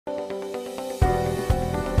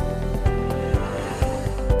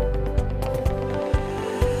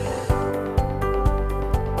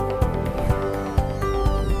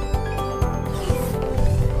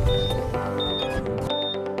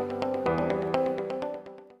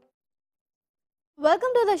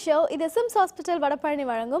Welcome to the show. இது Sims hospital Vadapalani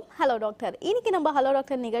வழங்கும் hello doctor. இன்னைக்கு நம்ம ஹலோ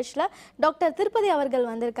டாக்டர் நிகழ்ச்சியில் டாக்டர் திருப்பதி அவர்கள்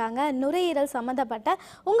வந்திருக்காங்க. நுரையீரல் சம்மந்தப்பட்ட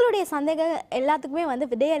உங்களுடைய சந்தேகம் எல்லாத்துக்குமே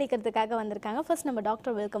விடையளிக்கிறதுக்காக வந்திருக்காங்க. ஃபர்ஸ்ட் நம்ம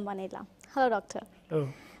டாக்டர் வெல்கம் பண்ணிடலாம். Hello doctor.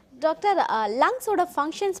 டாக்டர், லங்ஸோட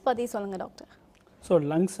ஃபங்க்ஷன்ஸ் பற்றி சொல்லுங்கள் டாக்டர். ஸோ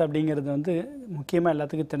லங்ஸ் அப்படிங்கிறது முக்கியமாக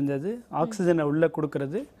எல்லாத்துக்கும் தெரிஞ்சது ஆக்சிஜனை உள்ளே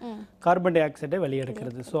கொடுக்கறது, கார்பன் டை ஆக்சைடை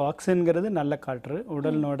வெளியெடுக்கிறது. ஸோ ஆக்சிஜன்கிறது நல்ல காற்று,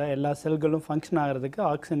 உடலினோட எல்லா செல்களும் ஃபங்க்ஷன் ஆகிறதுக்கு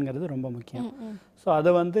ஆக்சிஜன்கிறது ரொம்ப முக்கியம். ஸோ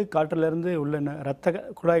அதை காற்றுலேருந்து உள்ள ரத்த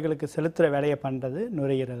குழாய்களுக்கு செலுத்துகிற வேலையை பண்ணுறது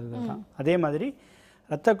நுரையீரல் தான். அதே மாதிரி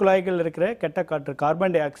ரத்த குழாய்கள் இருக்கிற கெட்ட காற்று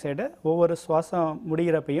கார்பன் டை ஆக்சைடை ஒவ்வொரு சுவாசம்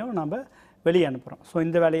முடிகிறப்பையும் நம்ம வெளியே அனுப்புகிறோம். ஸோ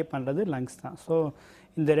இந்த வேலையை பண்ணுறது லங்ஸ் தான். ஸோ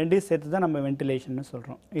இந்த ரெண்டையும் சேர்த்து தான் நம்ம வென்டிலேஷன்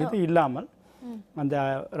சொல்கிறோம். இது இல்லாமல் அந்த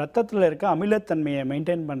ரத்தத்தில் இருக்க அமிலத்தன்மையை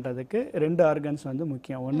மெயின்டைன் பண்ணுறதுக்கு ரெண்டு ஆர்கன்ஸ்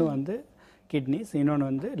முக்கியம். ஒன்று கிட்னிஸ்,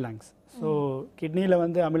 இன்னொன்று லங்ஸ். ஸோ கிட்னியில்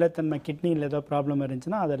அமிலத்தன்மை, கிட்னியில் ஏதோ ப்ராப்ளம்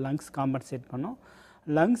இருந்துச்சுன்னா அதை லங்ஸ் காம்பன்சேட் பண்ணும்.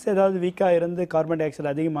 லங்ஸ் ஏதாவது வீக்காக இருந்து கார்பன் டை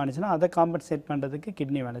ஆக்சைடு அதிகமானுச்சுன்னா அதை காம்பன்சேட் பண்ணுறதுக்கு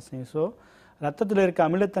கிட்னி வேலை செய்யும். ஸோ ரத்தத்தில் இருக்க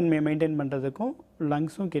அமிலத்தன்மையை மெயின்டைன் பண்ணுறதுக்கும்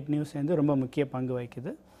லங்ஸும் கிட்னியும் சேர்ந்து ரொம்ப முக்கிய பங்கு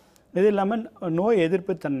வகிக்குது. இது இல்லாமல் நோய்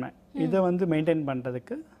எதிர்ப்புத்தன்மை இதை மெயின்டைன்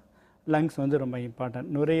பண்ணுறதுக்கு லங்ஸ் ரொம்ப இம்பார்ட்டன்ட்.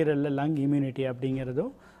 நுரையீரலில் லங் இம்யூனிட்டி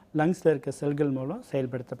அப்படிங்கிறதும் லங்ஸில் இருக்க செல்கள் மூலம்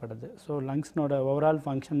செயல்படுத்தப்படுது. ஸோ லங்ஸ்னோட ஓவரால்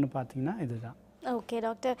ஃபங்க்ஷன் பார்த்தீங்கன்னா இதுதான். Okay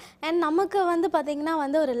doctor. அண்ட் நமக்கு பார்த்தீங்கன்னா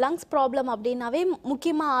ஒரு லங்ஸ் ப்ராப்ளம் அப்படின்னாவே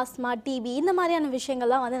முக்கியமாக ஆஸ்மா, டிபி இந்த மாதிரியான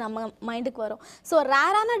விஷயங்கள்லாம் நம்ம மைண்டுக்கு வரும். ஸோ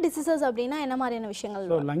ரேரான டிசீசஸ் அப்படின்னா என்ன மாதிரியான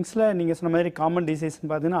விஷயங்கள்? ஸோ லங்ஸில் நீங்கள் சொன்ன மாதிரி காமன்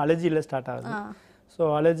டிசீஸ்ன்னு பார்த்தீங்கன்னா அலர்ஜியில் ஸ்டார்ட் ஆகுது.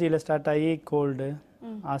 ஸோ அலர்ஜியில் ஸ்டார்ட் ஆகி கோல்டு,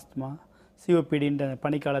 ஆஸ்துமா, சிஓபிடின்ற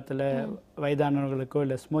பனிக்காலத்தில் வயதானவர்களுக்கோ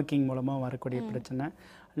இல்லை ஸ்மோக்கிங் மூலமாக வரக்கூடிய பிரச்சனை,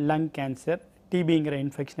 லங் கேன்சர், டிபிங்கிற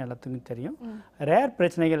இன்ஃபெக்ஷன் எல்லாத்துக்கும் தெரியும். ரேர்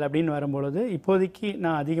பிரச்சனைகள் அப்படின்னு வரும்பொழுது இப்போதைக்கு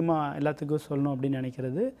நான் அதிகமாக எல்லாத்துக்கும் சொல்லணும் அப்படின்னு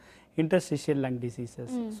நினைக்கிறது இன்டர்ஸ்டிஷியல் லங்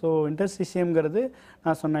டிசீசஸ். ஸோ இன்டர்ஸ்டிஷியம்ங்கிறது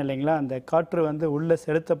நான் சொன்னேன் இல்லைங்களா, அந்த காற்று உள்ளே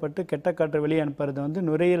செலுத்தப்பட்டு கெட்ட காற்று வெளியே அனுப்புறது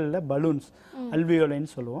நுரையீரலில் பலூன்ஸ்,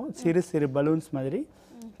 அல்வியோலைன்னு சொல்லுவோம். சிறு சிறு பலூன்ஸ் மாதிரி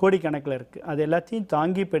கோடிக்கணக்கில் இருக்குது. அது எல்லாத்தையும்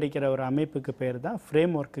தாங்கி பிடிக்கிற ஒரு அமைப்புக்கு பேர் தான்,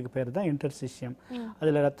 ஃப்ரேம் ஒர்க்குக்கு பேர் தான் இன்டர்ஸ்டிஷியம்.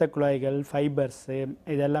 அதில் இரத்த குழாய்கள், ஃபைபர்ஸு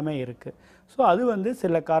இது எல்லாமே இருக்குது. ஸோ அது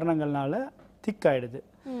சில காரணங்கள்னால திக் ஆகிடுது.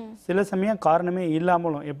 சில சமயம் காரணமே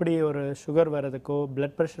இல்லாமலும், எப்படி ஒரு சுகர் வர்றதுக்கோ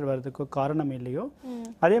பிளட் ப்ரெஷர் வர்றதுக்கோ காரணம் இல்லையோ,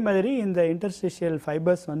 அதே மாதிரி இந்த இன்டர்ஸ்டிஷியல்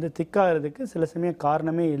ஃபைபர்ஸ் திக்காகிறதுக்கு சில சமயம்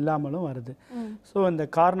காரணமே இல்லாமலும் வருது. ஸோ இந்த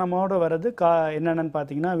காரணமோடு வர்றது என்னென்னு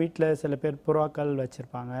பார்த்தீங்கன்னா, வீட்டில் சில பேர் புறாக்கள்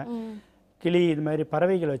வச்சுருப்பாங்க, கிளி, இது மாதிரி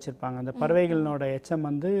பறவைகள் வச்சுருப்பாங்க. அந்த பறவைகளோட எச்சம்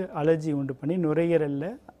அலர்ஜி உண்டு பண்ணி நுரையீரலில்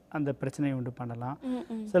அந்த பிரச்சனையை உண்டு பண்ணலாம்.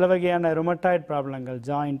 சில வகையான ரொமட்டாய்டு ப்ராப்ளங்கள்,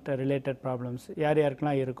 ஜாயிண்ட் ரிலேட்டட் ப்ராப்ளம்ஸ் யார்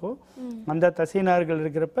யாருக்கெல்லாம் இருக்கோ அந்த தசைநார்கள்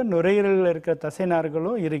இருக்கிறப்ப நுரையீரலில் இருக்கிற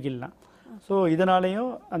தசைநார்களும் இறுகிடலாம். ஸோ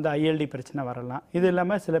இதனாலேயும் அந்த ஐஎல்டி பிரச்சனை வரலாம். இது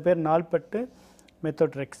இல்லாமல் சில பேர் நாள்பட்டு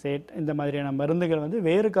மெத்தோட்ரெக்சேட் இந்த மாதிரியான மருந்துகள்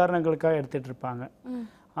வேறு காரணங்களுக்காக எடுத்துகிட்டு இருப்பாங்க.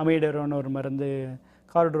 அமீடரோன்னு ஒரு மருந்து,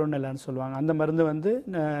 கார்ட்ரோன் எல்லாம்னு சொல்லுவாங்க. அந்த மருந்து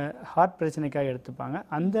ஹார்ட் பிரச்சனைக்காக எடுத்துப்பாங்க.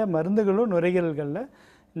 அந்த மருந்துகளும் நுரையீரல்களில்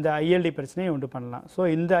இந்த ஐஎல்டி பிரச்சனையை உண்டு பண்ணலாம். ஸோ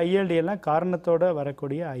இந்த ஐஎல்டி எல்லாம் காரணத்தோடு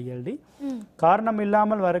வரக்கூடிய ஐஎல்டி. காரணம்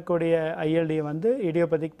இல்லாமல் வரக்கூடிய ஐஎல்டியை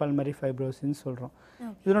இடியோபதிக் பல்மரி ஃபைப்ரோசின்னு சொல்கிறோம்.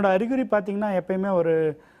 இதனோட அறிகுறி பார்த்திங்கன்னா எப்பயுமே ஒரு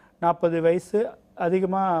 40 வயசு,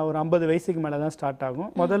 அதிகமாக ஒரு 50 வயசுக்கு மேலே தான் ஸ்டார்ட்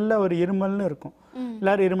ஆகும். முதல்ல ஒரு இருமல்னு இருக்கும்.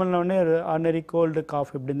 எல்லோரும் இருமல்னோடனே ஒரு ஆர்டினரி கோல்டு,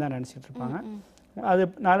 காஃப் இப்படின்னு தான் நினச்சிட்டு இருப்பாங்க. அது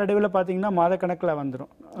நாளடைவில் பார்த்திங்கன்னா மாதக்கணக்கில்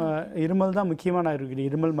வந்துடும். இருமல் தான் முக்கியமான அறிகுறி.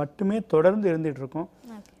 இருமல் மட்டுமே தொடர்ந்து இருந்துகிட்டு இருக்கும்.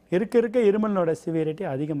 இருக்க இருமலோட சிவியரிட்டி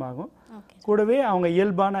அதிகமாகும். கூடவே அவங்க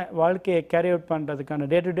இயல்பான வாழ்க்கையை கேரி அவுட் பண்ணுறதுக்கான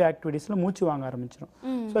டே டு டே ஆக்டிவிட்டீஸில் மூச்சு வாங்க ஆரம்பிச்சிடும்.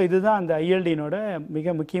 ஸோ இதுதான் அந்த ஐஎல்டினோட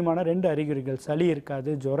மிக முக்கியமான 2 அறிகுறிகள். சளி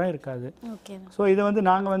இருக்காது, ஜுரம் இருக்காது. ஸோ இதை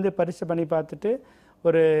நாங்கள் பரிசு பண்ணி பார்த்துட்டு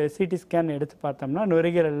ஒரு சிடி ஸ்கேன் எடுத்து பார்த்தோம்னா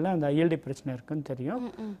நுரையீரலில் அந்த ஐஎல்டி பிரச்சனை இருக்குன்னு தெரியும்.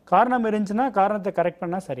 காரணம் இருந்துச்சுன்னா காரணத்தை கரெக்ட்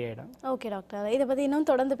பண்ணால் சரியாயிடும். ஓகே டாக்டர், இதை பற்றி இன்னும்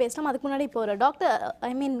தொடர்ந்து பேசலாம். அதுக்கு முன்னாடி இப்போ ஒரு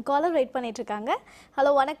டாக்டர் காலர் வெயிட் பண்ணிட்டு இருக்காங்க.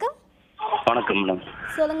 ஹலோ, வணக்கம். வணக்கம் மேடம்.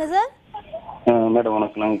 சொல்லுங்க சார். மேடம்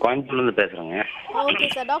வணக்கம், நாங்கள் கோயம்புத்தூர்லேருந்து பேசுகிறேங்க. ஓகே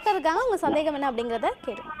சார், டாக்டர் இருக்காங்க. உங்கள் சந்தேகம் என்ன அப்படிங்கிறத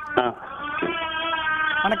கேளுங்க.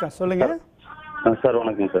 வணக்கம், சொல்லுங்க சார்.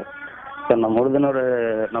 வணக்கம் சார். சார் நான்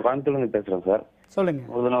கோயம்புத்தூர்லேருந்து பேசுகிறேன் சார். சொல்லுங்க.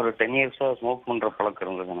 ஒரு 10 இயர்ஸாக ஸ்மோக் பண்ணுற பழக்கம்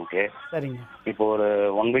இருந்தது எனக்கு. சரிங்க. இப்போ ஒரு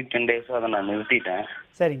 1 வீக் 10 டேஸாக அதை நான் நிறுத்திட்டேன்.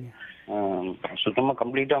 சரிங்க. சுத்தமாக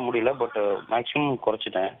கம்ப்ளீட்டாக முடியல, பட் மேக்ஸிமம்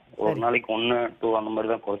குறைச்சிட்டேன். ஒரு நாளைக்கு 1 2 அந்த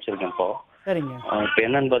மாதிரி தான் குறைச்சிருக்கேன் இப்போ. சரிங்க. இப்போ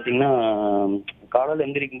என்னன்னு பார்த்தீங்கன்னா, காலையில்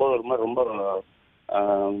எந்திரிக்கும் போது ரொம்ப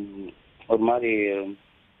ஒரு மாதிரி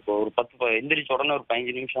இப்போ ஒரு 10 எந்திரிச்ச உடனே ஒரு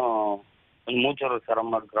 15 நிமிஷம் கொஞ்சம் மூச்சு வர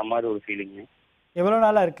சிரமமாக இருக்கிற மாதிரி ஒரு ஃபீலிங்கு. எவ்வளோ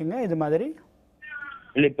நாளாக இருக்குங்க இது மாதிரி?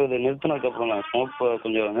 இல்லை, இப்போ இது நிறுத்தினதுக்கப்புறம் தான் ஸ்மோக்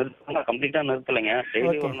கொஞ்சம் நிறுத்தினா கம்ப்ளீட்டாக நிறுத்தலைங்க.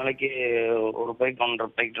 டெய்லி ஒரு நாளைக்கு 1 பைக்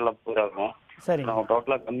 1.5 பைக் எல்லாம் போயிடாகும். சரி, நான்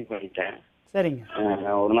டோட்டலாக கம்மி பண்ணிட்டேன். சரிங்க.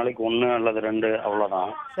 ஒரு நாளைக்கு 1 அல்லது 2 அவ்வளோதான்.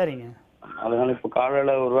 சரிங்க. அதனால இப்போ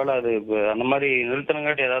காலையில் ஒருவேளை அது இப்போ அந்த மாதிரி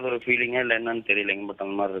நிறுத்தினங்காட்டி ஏதாவது ஒரு ஃபீலிங்கா இல்லை என்னன்னு தெரியலைங்க. பட்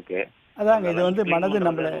அந்த மாதிரி இருக்கு. அதாங்க இது லஞ்ச் வந்து ப்ரேக் மனது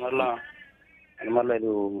பண்ணுறது நம்மளை அந்த மாதிரிலாம்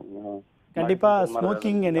எதுவும் கண்டிப்பாக இந்த மாதிரி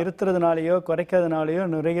ஸ்மோக்கிங்கை நிறுத்துறதுனாலையோ குறைக்கிறதுனாலையோ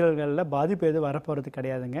நுரையீரல்களில் பாதிப்பு எதுவும் வரப்போகிறது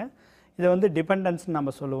கிடையாதுங்க. இதை வந்து டிபெண்டன்ஸ்னு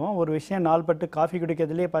நம்ம சொல்லுவோம். ஒரு விஷயம் நாள்பட்டு காஃபி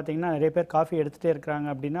குடிக்கிறதுலேயே பார்த்தீங்கன்னா நிறைய பேர் காஃபி எடுத்துகிட்டே இருக்கிறாங்க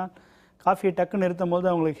அப்படின்னா காஃபியை டக்குன்னு நிறுத்தும் போது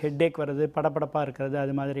அவங்களுக்கு ஹெட்டேக் வருது, படபடப்பாக இருக்கிறது,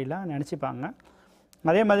 அது மாதிரிலாம் நினச்சிப்பாங்க.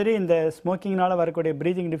 அதே மாதிரி இந்த ஸ்மோக்கிங்னால் வரக்கூடிய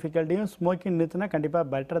ப்ரீதிங் டிஃபிகல்ட்டியும் ஸ்மோக்கிங் நிறுத்தினா கண்டிப்பாக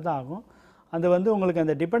பெட்டர் தான் ஆகும். அது வந்து உங்களுக்கு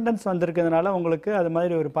அந்த டிபெண்டன்ஸ் வந்திருக்கிறதுனால உங்களுக்கு அது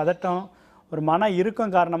மாதிரி ஒரு பதட்டம், ஒரு மன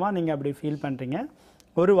இறுக்கம் காரணமாக நீங்கள் அப்படி ஃபீல் பண்ணுறீங்க.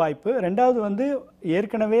 ஒரு வாய்ப்பு. ரெண்டாவது வந்து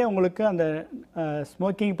ஏற்கனவே உங்களுக்கு அந்த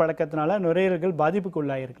ஸ்மோக்கிங் பழக்கத்தினால நுரையீரல்கள் பாதிப்புக்கு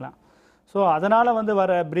உள்ளாயிருக்கலாம். ஸோ அதனால் வந்து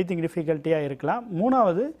வர ப்ரீத்திங் டிஃபிகல்ட்டியாக இருக்கலாம்.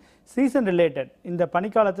 மூணாவது சீசன் ரிலேட்டட். இந்த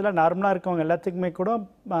பனிக்காலத்தில் நார்மலாக இருக்கவங்க எல்லாத்துக்குமே கூட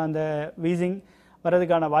அந்த வீசிங்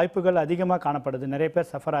வர்றதுக்கான வாய்ப்புகள் அதிகமாக காணப்படுது. நிறைய பேர்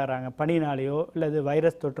சஃபர் ஆகிறாங்க பனினாலேயோ இல்லது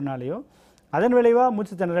வைரஸ் தொற்றுனாலேயோ. அதன் விளைவாக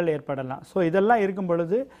மூச்சு திணறல் ஏற்படலாம். ஸோ இதெல்லாம் இருக்கும்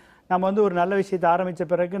பொழுது நம்ம வந்து ஒரு நல்ல விஷயத்தை ஆரம்பித்த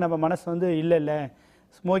பிறகு நம்ம மனசு வந்து இல்லை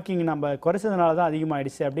ஸ்மோக்கிங் நம்ம குறைச்சதுனால தான்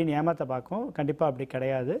அதிகமாகிடுச்சு அப்படின்னு ஏமாற்ற பார்க்கும். கண்டிப்பாக அப்படி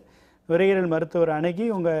கிடையாது. நுரையீரல் மருத்துவர் அணுகி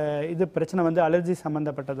உங்கள் இது பிரச்சனை வந்து அலர்ஜி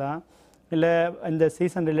சம்மந்தப்பட்டதா, இல்லை இந்த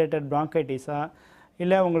சீசன் ரிலேட்டட் ப்ராங்கைட்டிஸா,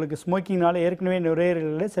 இல்லை உங்களுக்கு ஸ்மோக்கிங்னால ஏற்கனவே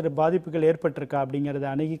நுரையீரலில் சில பாதிப்புகள் ஏற்பட்டிருக்கா அப்படிங்கிறத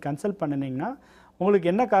அணுகி கன்சல்ட் பண்ணினீங்கன்னா உங்களுக்கு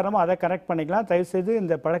என்ன காரணமோ அதை கரெக்ட் பண்ணிக்கலாம். தயவுசெய்து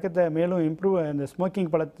இந்த பழக்கத்தை மேலும் இம்ப்ரூவ், இந்த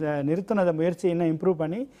ஸ்மோக்கிங் பழத்தை நிறுத்தினதை முயற்சி இன்னும் இம்ப்ரூவ்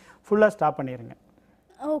பண்ணி ஃபுல்லாக ஸ்டாப் பண்ணிடுங்க.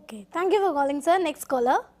 Okay, thank you for calling sir. Next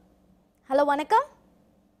caller. Hello, வணக்கம்.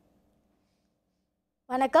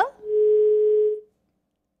 வணக்கம்.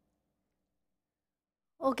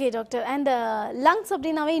 Okay doctor. அண்ட் லங்ஸ்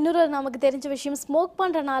அப்படின்னாவே இன்னொரு நமக்கு தெரிஞ்ச விஷயம், ஸ்மோக்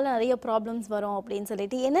பண்ணுறனால நிறைய ப்ராப்ளம்ஸ் வரும் அப்படின்னு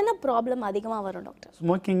சொல்லிட்டு என்னென்ன ப்ராப்ளம் அதிகமாக வரும் டாக்டர்?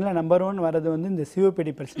 ஸ்மோக்கிங்கில் நம்பர் 1 வர்றது வந்து இந்த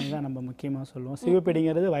சிஓபிடி பிரச்சனை தான் நம்ம முக்கியமாக சொல்லுவோம்.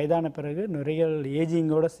 சிஓபிடிங்கிறது வயதான பிறகு நுரையீரல்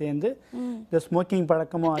ஏஜிங்கோடு சேர்ந்து இந்த ஸ்மோக்கிங்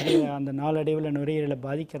பழக்கமும் அது அந்த நாளடைவில் நுரையீரலை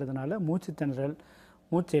பாதிக்கிறதுனால மூச்சு திணறல்,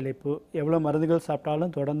 மூச்சு இழைப்பு, எவ்வளோ மருந்துகள்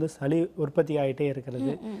சாப்பிட்டாலும் தொடர்ந்து சளி உற்பத்தி ஆகிட்டே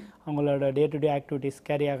இருக்கிறது, அவங்களோட day to day activities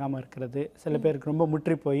carry ஆகாமல் இருக்கிறது, சில பேருக்கு ரொம்ப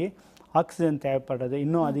முற்றி போய் ஆக்சிஜன் தேவைப்படுறது,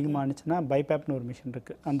 இன்னும் அதிகமானுச்சுன்னா பைபேப்னு ஒரு மிஷின்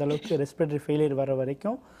இருக்குது. அந்தளவுக்கு ரெஸ்பிரேட்டரி ஃபெயிலியர் வர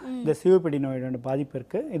வரைக்கும் இந்த சிஓபிடி நோயோட பாதிப்பு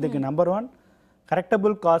இருக்குது. இதுக்கு நம்பர் 1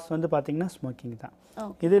 கரெக்டபுள் காஸ் வந்து பார்த்திங்கன்னா ஸ்மோக்கிங் தான்.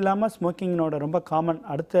 இது இல்லாமல் ஸ்மோக்கிங்கோட ரொம்ப காமன்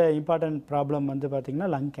அடுத்த இம்பார்ட்டன்ட் ப்ராப்ளம் வந்து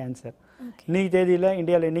பார்த்திங்கன்னா லங் கேன்சர். இன்றைக்கி தேதியில்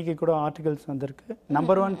இந்தியாவில் இன்றைக்கி கூட ஆர்டிகல்ஸ் வந்திருக்கு.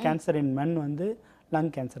 நம்பர் 1 கேன்சர் இன் மென் வந்து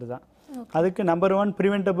லங் கேன்சர் தான். அதுக்கு நம்பர் 1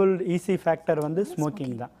 ப்ரிவென்டபுள் ஈஸி ஃபேக்டர் வந்து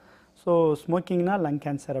ஸ்மோக்கிங் தான். ஸோ ஸ்மோக்கிங்னா லங்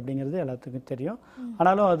கேன்சர் அப்படிங்கிறது எல்லாத்துக்கும் தெரியும்.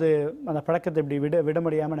 ஆனாலும் அது அந்த பழக்கத்தை இப்படி விட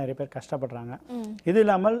முடியாமல் நிறைய பேர் கஷ்டப்படுறாங்க. இது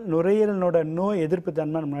இல்லாமல் நுரையீரலோட நோய் எதிர்ப்பு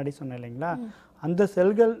தன்மை முன்னாடி சொன்னேன் இல்லைங்களா, அந்த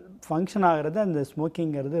செல்கள் ஃபங்க்ஷன் ஆகிறது அந்த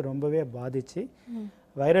ஸ்மோக்கிங்கிறது ரொம்பவே பாதிச்சு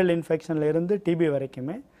வைரல் இன்ஃபெக்ஷனில் இருந்து டிபி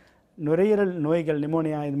வரைக்குமே நுரையீரல் நோய்கள்,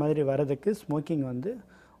 நிமோனியா இது மாதிரி வர்றதுக்கு ஸ்மோக்கிங் வந்து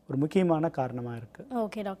ஒரு முக்கியமான காரணமாக இருக்குது.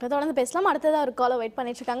 ஓகே டாக்டர், தொடர்ந்து பேசலாம். அடுத்ததாக ஒரு காலை வெயிட்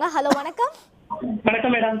பண்ணிட்டு இருக்காங்க. ஹலோ, வணக்கம்.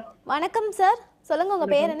 வணக்கம் மேடம். வணக்கம் சார், சொல்லுங்க உங்க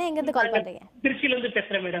பேர் என்ன, எங்கிருந்து கால் பண்றீங்க? திருச்சியில இருந்து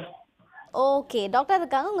பேசுறேன் மேடம். ஓகே டாக்டர்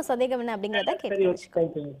இருக்காங்க, உங்க சந்தேகம் என்ன அப்படிங்கறத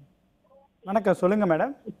கேளுங்க. வணக்கம், சொல்லுங்க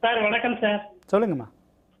மேடம். சார் வணக்கம் சார். சொல்லுங்கம்மா.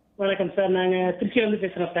 வணக்கம் சார், நாங்க திருச்சியில இருந்து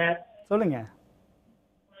பேசுறோம் சார். சொல்லுங்க.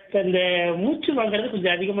 இந்த மூச்சு வாங்குறது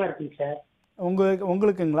கொஞ்சம் அதிகமா இருக்குங்க சார்.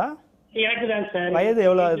 உங்களுக்குங்களா? எனக்கு தான் சார். வயது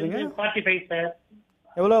எவ்வளோ ஆகுதுங்க? 45 சார்.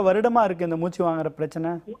 எவ்வளோ வருடமா இருக்கு இந்த மூச்சு வாங்குற பிரச்சனை?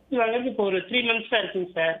 மூச்சு வாங்குறது இப்போ ஒரு 3 மந்த்ஸா இருக்குங்க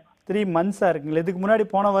சார். 3 மந்த்ஸா இருக்குங்களா? இதுக்கு முன்னாடி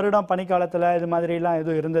போன வருடம் பனிக்காலத்துல இது மாதிரி எல்லாம்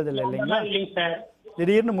எதுவும் இருந்தது இல்லை இல்லைங்களா? இல்லைங்க சார்.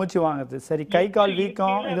 திடீர்னு மூச்சு வாங்குது. சரி, கை கால்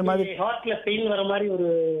வீக்கம் இது மாதிரி ஹார்ட்ல பெயின் வர மாதிரி ஒரு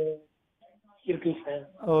இருக்குங்க சார்.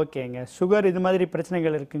 ஓகேங்க. சுகர் இது மாதிரி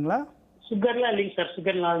பிரச்சனைகள் இருக்குங்களா? சுகர்லாம் இல்லைங்க சார்.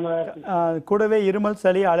 சுகர் நார்மலா இருக்கு. கூடவே இருமல்,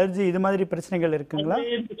 சளி, அலர்ஜி இது மாதிரி பிரச்சனைகள் இருக்குங்களா?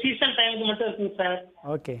 சீசன் டைமுக்கு மட்டும் இருக்குங்க சார்.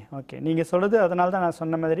 ஓகே நீங்க சொல்றது அதனால தான் நான்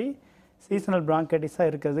சொன்ன மாதிரி சீசனல் பிராங்கைட்டிஸாக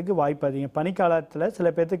இருக்கிறதுக்கு வாய்ப்பு அதிகம். பனிக்காலத்தில் சில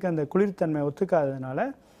பேர்த்துக்கு அந்த குளிர்த்தன்மை ஒத்துக்காததுனால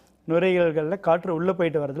நுரையீரல்களில் காற்று உள்ளே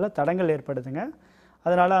போயிட்டு வரதுல தடங்கள் ஏற்படுதுங்க.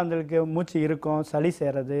 அதனால் அவங்களுக்கு மூச்சு இருக்கும், சளி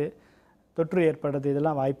சேருறது, தொற்று ஏற்படுறது,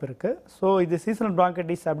 இதெல்லாம் வாய்ப்பு இருக்குது. ஸோ இது சீசனல்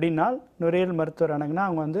பிராங்கைட்டிஸ் அப்படின்னா நுரையீரல் மருத்துவர் அணுகுனா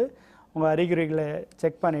அவங்க வந்து உங்கள் அறிகுறிகளை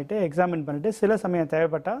செக் பண்ணிவிட்டு எக்ஸாமின் பண்ணிவிட்டு சில சமயம்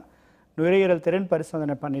தேவைப்பட்டால் நுரையீரல் திறன்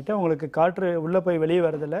பரிசோதனை பண்ணிவிட்டு உங்களுக்கு காற்று உள்ளே போய் வெளியே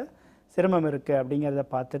வரதில் சிரமம் இருக்குது அப்படிங்கிறத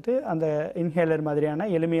பார்த்துட்டு அந்த இன்ஹேலர் மாதிரியான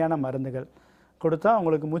எளிமையான மருந்துகள் கொடுத்தா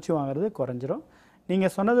உங்களுக்கு மூச்சு வாங்குறது குறைஞ்சிரும்.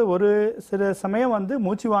 நீங்கள் சொன்னது ஒரு சில சமயம் வந்து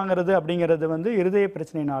மூச்சு வாங்குறது அப்படிங்கிறது வந்து இருதய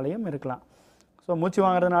பிரச்சனைனாலையும் இருக்கலாம். ஸோ மூச்சு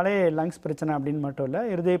வாங்குறதுனாலே லங்ஸ் பிரச்சனை அப்படின்னு மட்டும் இல்லை,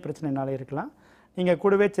 இருதய பிரச்சனைனாலே இருக்கலாம். நீங்கள்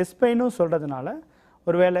கூடவே செஸ்ட் பெயினும் சொல்கிறதுனால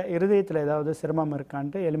ஒருவேளை இருதயத்தில் ஏதாவது சிரமம்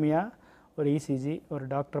இருக்கான்ட்டு எளிமையாக ஒரு இசிஜி ஒரு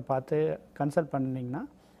டாக்டரை பார்த்து கன்சல்ட் பண்ணிங்கன்னா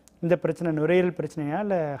இந்த பிரச்சனை நுரையீரல் பிரச்சனையா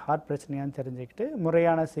இல்லை ஹார்ட் பிரச்சனையான்னு தெரிஞ்சுக்கிட்டு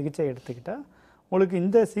முறையான சிகிச்சை எடுத்துக்கிட்டால் உங்களுக்கு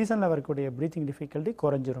இந்த சீசனில் வரக்கூடிய breathing difficulty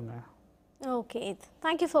குறைஞ்சிருங்க. Okay,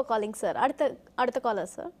 thank you for calling sir. அடுத்த காலர்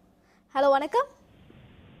சார். ஹலோ, வணக்கம்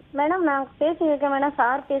மேடம். நான் பேசியிருக்கேன் மேடம்,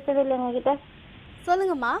 சார் பேசவே இல்லை எங்ககிட்ட.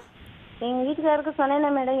 சொல்லுங்கம்மா. எங்கள் வீட்டுக்காருக்கு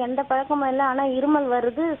சொன்னேன் மேடம், எந்த பழக்கமும் இல்லை, ஆனால் இருமல்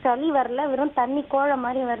வருது, சளி வரல, வெறும் தண்ணி கோழ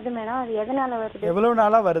மாதிரி வருது மேடம். அது எதனால வருது? எவ்வளோ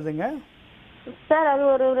நாளாக வருதுங்க சார்? அது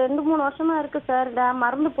ஒரு 2-3 வருஷமா இருக்கு சார்.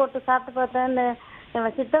 மருந்து போட்டு சாப்பிட்டு பார்த்தேன். இந்த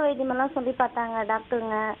சித்த வைத்தியமெல்லாம் சொல்லி பார்த்தாங்க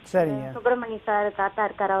டாக்டருங்க. சரிங்க. சுப்பிரமணி சார் தாத்தா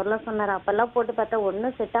இருக்காரு, அவர்லாம் சொன்னார். அப்பெல்லாம் போட்டு பார்த்தா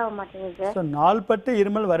ஒன்றும் செட் ஆக மாட்டேங்குது. ஸோ நாள்பட்டு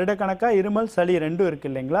இருமல், வருடக்கணக்காக இருமல் சளி ரெண்டும் இருக்கு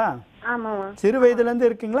இல்லைங்களா? ஆமாம்மா. சிறு வயதுலேருந்து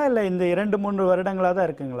இருக்குங்களா இல்லை இந்த 2-3 வருடங்களாக தான்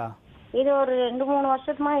இருக்குங்களா? இது ஒரு 2-3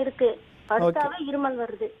 வருஷமா இருக்கு. அடுத்தாவே இருமல்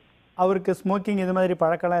வருது. அவருக்கு ஸ்மோக்கிங் இது மாதிரி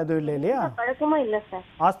பழக்கம்லாம் எதுவும் இல்லை இல்லையா? பழக்கமும் இல்லை சார்.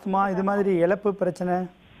 ஆஸ்துமா இது மாதிரி இழப்பு பிரச்சனை?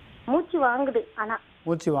 மூச்சு வாங்குது. ஆனா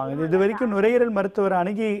மூச்சு வாங்குது. இது வரைக்கும் நுரையீரல் மருத்துவரை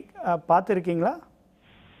அணுகி பார்த்துருக்கீங்களா?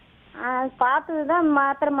 பார்த்ததுதான்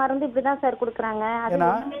மாத்திரை மருந்து இப்படிதான் சார் கொடுக்குறாங்க. அது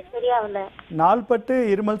ஒண்ணுமே சரியாகல. நாள்பட்டு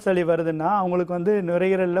இருமல் சளி வருதுன்னா அவங்களுக்கு வந்து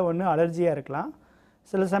நுரையீரலில் ஒன்று அலர்ஜியாக இருக்கலாம்.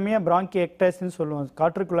 சில சமயம் பிராங்கியெக்டைஸ்ன்னு சொல்லுவோம்,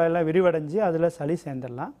 காற்றுக்குழாயெல்லாம் விரிவடைஞ்சு அதில் சளி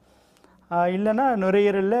சேர்ந்துடலாம். இல்லைன்னா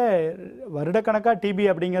நுரையீரலில் வருடக்கணக்காக டிபி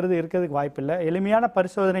அப்படிங்கிறது இருக்கிறதுக்கு வாய்ப்பில்லை. எளிமையான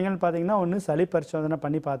பரிசோதனைகள்னு பார்த்தீங்கன்னா ஒன்று சளி பரிசோதனை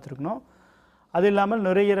பண்ணி பார்த்துருக்கணும். அது இல்லாமல்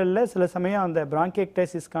நுரையீரலில் சில சமயம் அந்த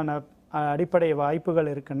பிராங்கியெக்டைசிஸ்க்கான அடிப்படை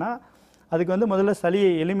வாய்ப்புகள் இருக்குன்னா அதுக்கு வந்து முதல்ல சளியை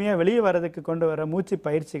எளிமையாக வெளியே வர்றதுக்கு கொண்டு வர மூச்சு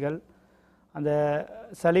பயிற்சிகள், அந்த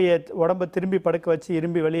சளியை உடம்பை திரும்பி படுக்க வச்சு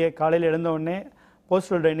இரும்பி வெளியே காலையில் எழுந்தவுடனே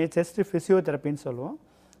போஸ்டல் ட்ரைனேஜ் செஸ்ட் ஃபிசியோதெரப்பின்னு சொல்லுவோம்,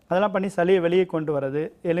 அதெல்லாம் பண்ணி சளியை வெளியே கொண்டு வர்றது,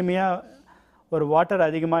 எளிமையாக ஒரு வாட்டர்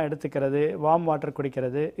அதிகமாக எடுத்துக்கிறது, வார்ம் வாட்டர்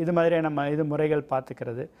குடிக்கிறது, இது மாதிரியான இது முறைகள்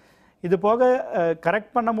பார்த்துக்கிறது. இது போக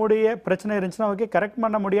கரெக்ட் பண்ண முடிய பிரச்சனை இருந்துச்சுன்னா ஓகே, கரெக்ட்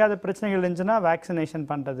பண்ண முடியாத பிரச்சனைகள் இருந்துச்சுன்னா வேக்சினேஷன்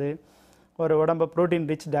பண்ணுறது, ஒரு உடம்பை ப்ரோட்டீன்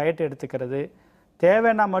ரிச் டயட் எடுத்துக்கிறது,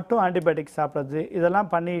 தேவைன்னா மட்டும் ஆன்டிபயோட்டிக் சாப்பிட்றது, இதெல்லாம்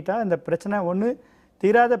பண்ணிட்டா இந்த பிரச்சனை ஒன்று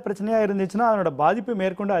தீராத பிரச்சனையாக இருந்துச்சுன்னா அதனோட பாதிப்பு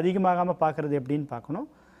மேற்கொண்டு அதிகமாகாமல் பார்க்குறது எப்படின்னு பார்க்கணும்.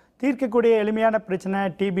 தீர்க்கக்கூடிய எளிமையான பிரச்சனை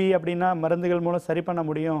டிபி அப்படின்னா மருந்துகள் மூலம் சரி பண்ண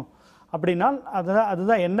முடியும் அப்படின்னா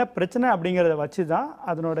அதுதான் என்ன பிரச்சனை அப்படிங்கிறத வச்சு தான்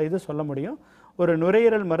அதனோட இது சொல்ல முடியும். ஒரு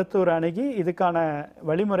நுரையீரல் மருத்துவர் அணுகி இதுக்கான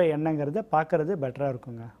வழிமுறை என்னங்கிறத பார்க்கறது பெட்டராக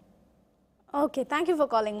இருக்குங்க. Okay, thank you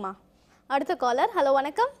for காலிங்மா. அடுத்த காலர். ஹலோ,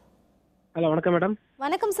 வணக்கம். ஹலோ, வணக்கம் மேடம்.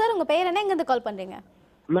 வணக்கம் சார், உங்கள் பேர் என்ன, எங்கேருந்து கால் பண்ணுறீங்க?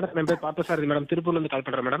 மேடம் என் பேர் பார்த்தா சார் மேடம், திருப்பூர்லேருந்து கால்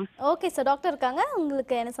பண்ணுறேன் மேடம். ஓகே சார், டாக்டர் இருக்காங்க,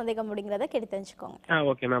 உங்களுக்கு என்ன சந்தேகம் அப்படிங்கிறத கேட்டு தெரிஞ்சுக்கோங்க.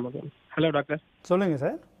 Okay ma'am. Okay. Hello doctor. சொல்லுங்கள்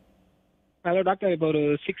சார். ஹலோ டாக்டர், இப்போ ஒரு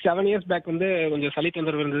 6-7 இயர்ஸ் பேக் வந்து கொஞ்சம் சளி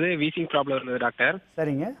தொந்தரவு இருந்தது, வீசிங் ப்ராப்ளம் இருந்தது டாக்டர்.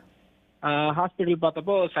 சரிங்க. ஹாஸ்பிட்டல்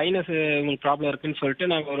பார்த்தப்போ சைனஸ் உங்களுக்கு ப்ராப்ளம் இருக்குன்னு சொல்லிட்டு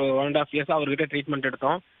நாங்கள் ஒரு 1.5 இயர்ஸ் அவர்கிட்ட ட்ரீட்மெண்ட்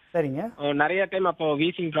எடுத்தோம். சரிங்க. நிறைய டைம் அப்போ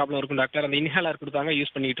வீசிங் ப்ராப்ளம் இருக்கும் டாக்டர். அந்த இன்ஹேலர் கொடுத்தாங்க,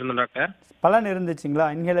 யூஸ் பண்ணிட்டு இருந்தோம் டாக்டர். பலன் இருந்துச்சுங்களா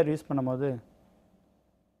இன்ஹேலர் யூஸ் பண்ணும்போது?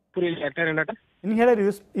 புரியல டாக்டர். என்ன டாக்டர்? இன்ஹேலர்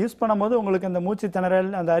யூஸ் பண்ணும்போது உங்களுக்கு அந்த மூச்சு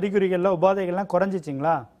திணறல் அந்த அறிகுறிகள்லாம் உபாதைகள்லாம்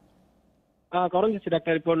குறைஞ்சிச்சிங்களா? குறைஞ்சிச்சு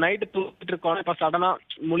டாக்டர். இப்போ நைட்டு தூக்கிட்டு இருக்கோம், இப்போ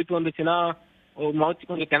சடனாக முழிப்பு வந்துச்சுன்னா மவுத்து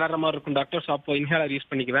கொஞ்சம் திணற மாதிரி இருக்கும் டாக்டர். ஸோ அப்போ இன்ஹேலர் யூஸ்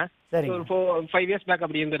பண்ணிக்குவேன். ஒரு 4-5 இயர்ஸ் பேக்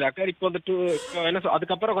அப்படி இருந்தது டாக்டர். இப்போ வந்து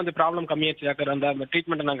அதுக்கப்புறம் கொஞ்சம் ப்ராப்ளம் கம்மியாச்சு டாக்டர். அந்த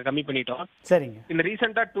ட்ரீட்மெண்ட்டை நாங்கள் கம்மி பண்ணிட்டோம். சரிங்க. இந்த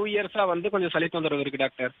ரீசெண்டாக 2 இயர்ஸாக வந்து கொஞ்சம் சளி தொந்தரவு இருக்கு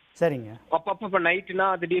டாக்டர். சரிங்க. அப்பப்போ இப்போ நைட்டுனா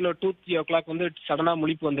திடீர்னு 2-3 o'clock வந்து சடனாக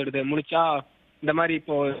முழிப்பு வந்துடுது. முழிச்சா இந்த மாதிரி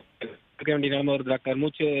இப்போ இருக்க வேண்டிய நிலைமை வருது டாக்டர்.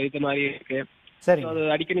 மூச்சு இது மாதிரி இருக்கு. சரி, அது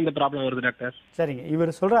அடிக்கடி இந்த ப்ராப்ளம் வருது டாக்டர். சரிங்க.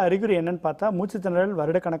 இவர் சொல்கிற அறிகுறி என்னன்னு பார்த்தா மூச்சு திணறல்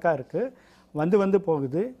வருடக்கணக்காக இருக்குது, வந்து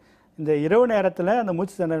போகுது. இந்த இரவு நேரத்தில் அந்த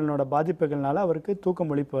மூச்சு திணறலினோட பாதிப்புகள்னால அவருக்கு தூக்கம்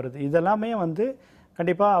முழிப்பு வருது. இதெல்லாமே வந்து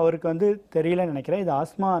கண்டிப்பாக அவருக்கு வந்து தெரியலன்னு நினைக்கிறேன். இது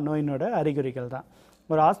ஆஸ்மா நோயினோட அறிகுறிகள் தான்.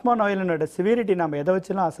 ஒரு ஆஸ்மா நோயினோட சிவியரிட்டி நம்ம எதை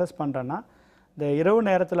வச்சுலாம் அசஸ் பண்ணுறோன்னா இந்த இரவு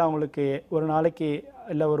நேரத்தில் அவங்களுக்கு ஒரு நாளைக்கு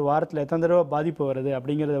இல்லை ஒரு வாரத்தில் எத்தனை தடவை பாதிப்பு வருது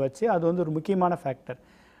அப்படிங்கிறத வச்சு அது வந்து ஒரு முக்கியமான ஃபேக்டர்.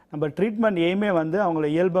 நம்ம ட்ரீட்மெண்ட் எய்மே வந்து அவங்கள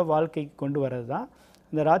இயல்பு வாழ்க்கைக்கு கொண்டு வர்றது தான்.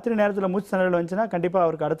 இந்த ராத்திரி நேரத்தில் மூச்சு திணறல் வந்துச்சுன்னா கண்டிப்பாக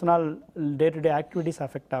அவருக்கு அடுத்த நாள் day to day activities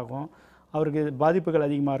affect ஆகும், அவருக்கு பாதிப்புகள்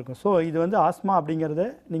அதிகமாக இருக்கும். ஸோ இது வந்து ஆஸ்மா அப்படிங்கிறத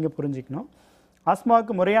நீங்கள் புரிஞ்சிக்கணும்.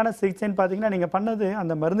 ஆஸ்மாவுக்கு முறையான சிகிச்சைன்னு பார்த்தீங்கன்னா நீங்கள் பண்ணது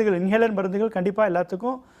அந்த மருந்துகள், இன்ஹேலர் மருந்துகள் கண்டிப்பாக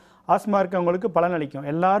எல்லாத்துக்கும் ஆஸ்மா இருக்கவங்களுக்கு பலனளிக்கும்.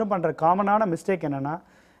 எல்லாரும் பண்ணுற காமனான மிஸ்டேக் என்னென்னா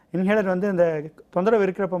இன்ஹேலர் வந்து இந்த தொந்தரவு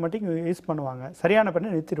இருக்கிறப்ப மட்டும் யூஸ் பண்ணுவாங்க, சரியான பண்ணி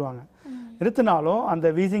நிறுத்திடுவாங்க. நிறுத்தினாலும் அந்த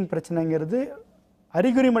வீசிங் பிரச்சனைங்கிறது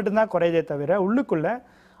அறிகுறி மட்டும்தான் குறையதே தவிர உள்ளுக்குள்ளே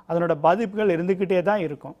அதனோட பாதிப்புகள் இருந்துக்கிட்டே தான்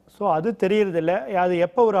இருக்கும். ஸோ அது தெரியறதில்ல. அது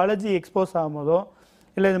எப்போ ஒரு அலர்ஜி எக்ஸ்போஸ் ஆகும்போதோ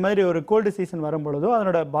இல்லை இது மாதிரி ஒரு கோல்டு சீசன் வரும்பொழுதோ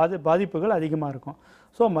அதனோட பாதிப்புகள் அதிகமாக இருக்கும்.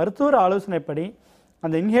 ஸோ மருத்துவர் ஆலோசனைப்படி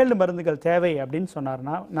அந்த இன்ஹேல்டு மருந்துகள் தேவை அப்படின்னு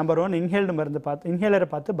சொன்னார்னா நம்பர் 1 இன்ஹேலரை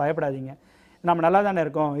பார்த்து பயப்படாதீங்க. நம்ம நல்லா தானே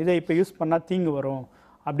இருக்கோம், இதை இப்போ யூஸ் பண்ணால் தீங்கு வரும்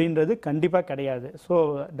அப்படின்றது கண்டிப்பாக கிடையாது. ஸோ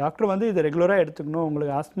டாக்டர் வந்து இதை ரெகுலராக எடுத்துக்கணும்.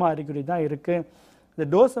 உங்களுக்கு ஆஸ்மா அறிகுறி தான் இருக்குது, இந்த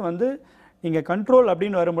டோஸை வந்து நீங்கள் கண்ட்ரோல்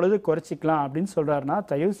அப்படின்னு வரும்பொழுது குறைச்சிக்கலாம் அப்படின்னு சொல்கிறாருன்னா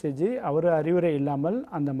தயவு செஞ்சு அவர் அறிவுரை இல்லாமல்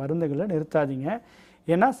அந்த மருந்துகளை நிறுத்தாதீங்க.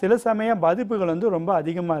 ஏன்னா சில சமயம் பாதிப்புகள் வந்து ரொம்ப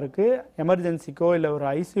அதிகமாக இருக்குது, எமர்ஜென்சிக்கோ இல்லை ஒரு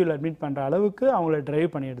ஐசியூவில் அட்மிட் பண்ணுற அளவுக்கு அவங்கள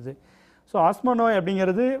டிரைவ் பண்ணிடுது. ஸோ ஆஸ்மா நோய்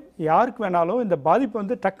அப்படிங்கிறது யாருக்கு வேணாலும் இந்த பாதிப்பு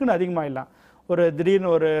வந்து டக்குன்னு அதிகமாகிடலாம். ஒரு திடீர்னு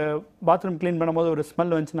ஒரு பாத்ரூம் க்ளீன் பண்ணும்போது ஒரு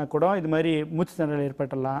ஸ்மெல் வந்துச்சுன்னா கூட இது மாதிரி மூச்சு திணறல்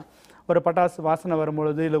ஏற்பட்டுடலாம். ஒரு பட்டாசு வாசனை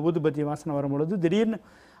வரும்பொழுது இல்லை ஊதுபத்தி வாசனை வரும்பொழுது திடீர்னு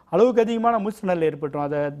அளவுக்கு அதிகமான மூச்சு திணறல் ஏற்பட்டுரும்.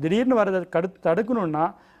 அதை திடீர்னு வரதை தடுக்கணுன்னா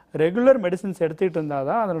ரெகுலர் மெடிசின்ஸ் எடுத்துகிட்டு இருந்தால்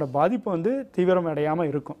தான் அதனோட பாதிப்பு வந்து தீவிரம்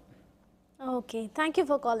அடையாமல் இருக்கும். Okay, thank you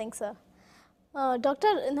for calling sir.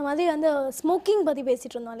 Doctor, இந்த மாதிரி வந்து ஸ்மோக்கிங் பற்றி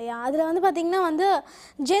பேசிகிட்டு இருந்தோம் இல்லையா, அதில் வந்து பார்த்திங்கன்னா வந்து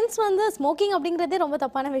ஜென்ட்ஸ் வந்து ஸ்மோக்கிங் அப்படிங்கிறதே ரொம்ப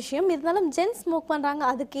தப்பான விஷயம். இருந்தாலும் ஜென்ட்ஸ் ஸ்மோக் பண்ணுறாங்க,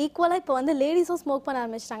 அதுக்கு ஈக்குவலாக இப்போ வந்து லேடிஸும் ஸ்மோக் பண்ண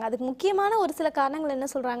ஆரம்பிச்சிட்டாங்க. அதுக்கு முக்கியமான ஒரு சில காரணங்கள் என்ன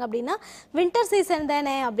சொல்கிறாங்க அப்படின்னா, வின்டர் சீசன்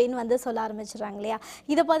தானே அப்படின்னு வந்து சொல்ல ஆரம்பிச்சிடுறாங்க இல்லையா.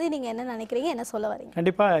 இதை பற்றி நீங்கள் என்ன நினைக்கிறீங்க, என்ன சொல்ல வரீங்க?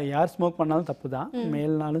 கண்டிப்பாக யார் ஸ்மோக் பண்ணாலும் தப்பு தான்,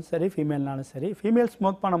 மேல்னாலும் சரி ஃபீமேல்னாலும் சரி. ஃபீமேல்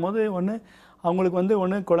ஸ்மோக் பண்ணும்போது அவங்களுக்கு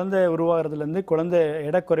வந்து குழந்தை உருவாகிறதுலேருந்து குழந்தை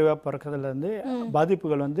எடைக்குறைவாக பிறக்கிறதுலேருந்து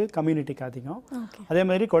பாதிப்புகள் வந்து கம்யூனிட்டிக்கு அதிகம். அதே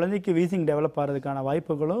மாதிரி குழந்தைக்கு வீசிங் டெவலப் ஆகிறதுக்கான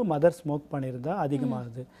வாய்ப்புகளும் மதர் ஸ்மோக் பண்ணியிருந்தால்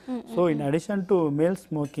அதிகமாகுது. ஸோ இன் அடிஷன் டு மேல்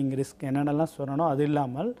ஸ்மோக்கிங் ரிஸ்க் என்னென்னலாம் சொல்லணும், அது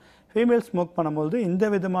இல்லாமல் ஃபீமேல் ஸ்மோக் பண்ணும்போது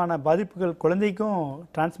இந்த விதமான பாதிப்புகள் குழந்தைக்கும்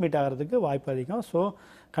டிரான்ஸ்மிட் ஆகிறதுக்கு வாய்ப்பு அதிகம். ஸோ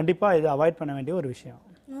கண்டிப்பாக இதை அவாய்ட் பண்ண வேண்டிய ஒரு விஷயம்.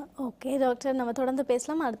 ஓகே டாக்டர், நம்ம தொடர்ந்து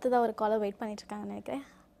பேசலாம். அடுத்ததாக ஒரு காலர் வெயிட் பண்ணிட்டு இருக்காங்கன்னு நினைக்கிறேன்.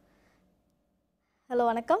 ஹலோ,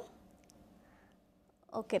 வணக்கம்.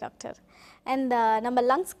 ஓகே டாக்டர், அண்ட் நம்ம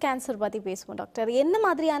லங்ஸ் கேன்சர் பற்றி பேசுவோம் டாக்டர். என்ன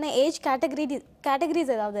மாதிரியான ஏஜ்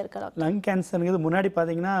கேட்டகரிஸ் ஏதாவது இருக்கா டாக்டர்? லங் கேன்சருங்கிறது முன்னாடி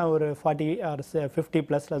பார்த்தீங்கன்னா ஒரு 40 ஆர் 50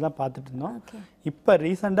 ப்ளஸில் தான் பார்த்துட்டு இருந்தோம். இப்போ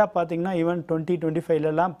ரீசெண்டாக பார்த்தீங்கன்னா ஈவன்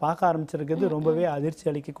 20-25லலாம் பார்க்க ஆரம்பிச்சிருக்கிறது ரொம்பவே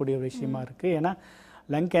அதிர்ச்சி அளிக்கக்கூடிய ஒரு விஷயமா இருக்குது. ஏன்னா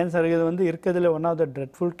லங் கேன்சர் வந்து இருக்கிறதுல one of the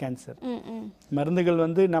dreadful cancer. மருந்துகள்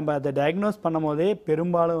வந்து நம்ம அதை டயக்னோஸ் பண்ணும் போதே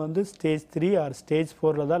பெரும்பாலும் வந்து ஸ்டேஜ் 3 ஆர் ஸ்டேஜ்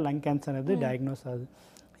 4 தான் லங் கேன்சர் வந்து டயக்னோஸ் ஆகுது.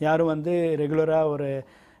 யாரும் வந்து ரெகுலராக ஒரு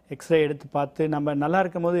எக்ஸ்ரே எடுத்து பார்த்து நம்ம நல்லா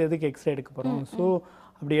இருக்கும் போது எதுக்கு எக்ஸ்ரே எடுக்க போகிறோம். ஸோ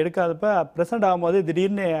அப்படி எடுக்காதப்ப ப்ரெசென்ட் ஆகும்போது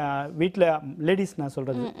திடீர்னு வீட்டில் லேடிஸ் நான்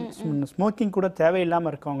சொல்கிறது ஸ்மோக்கிங் கூட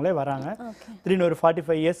தேவையில்லாமல் இருக்கவங்களே வராங்க. திடீர்னு ஒரு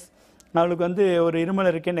 45 இயர்ஸ் அவளுக்கு வந்து ஒரு இருமல்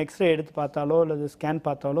இருக்குன்னு எக்ஸ்ரே எடுத்து பார்த்தாலோ அல்லது ஸ்கேன்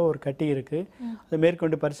பார்த்தாலோ ஒரு கட்டி இருக்குது, அதை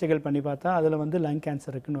மேற்கொண்டு பரிசைகள் பண்ணி பார்த்தா அதில் வந்து லங்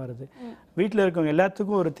கேன்சர் இருக்குன்னு வருது. வீட்டில் இருக்கவங்க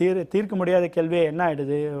எல்லாத்துக்கும் ஒரு தீர்க்க முடியாத கேள்வியே என்ன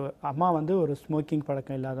ஆகிடுது, அம்மா வந்து ஒரு ஸ்மோக்கிங்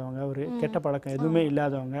பழக்கம் இல்லாதவங்க, ஒரு கெட்ட பழக்கம் எதுவுமே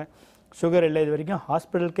இல்லாதவங்க, சுகர் இல்லை, இது வரைக்கும்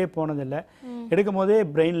ஹாஸ்பிட்டலுக்கே போனதில்லை, எடுக்கும் போதே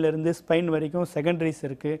பிரெயின்லேருந்து ஸ்பைன் வரைக்கும் செகண்டரிஸ்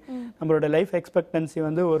இருக்குது, நம்மளோட லைஃப் எக்ஸ்பெக்டன்சி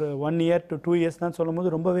வந்து ஒரு 1 இயர் to 2 இயர்ஸ் தான் சொல்லும் போது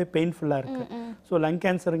ரொம்பவே பெயின்ஃபுல்லாக இருக்குது. ஸோ லங்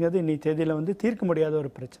கேன்சருங்கிறது இன்னைக்கு தேதியில் வந்து தீர்க்க முடியாத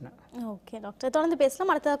ஒரு பிரச்சனை. ஓகே டாக்டர், தொடர்ந்து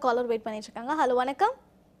பேசலாம். அடுத்த காலர் வெயிட் பண்ணிட்டு இருக்காங்க. ஹலோ, வணக்கம்.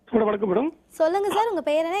 வணக்கம் மேடம். சொல்லுங்க சார், உங்க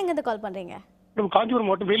பேர் என்ன, எங்கேருந்து கால் பண்றீங்க? மேடம், காஞ்சிபுரம்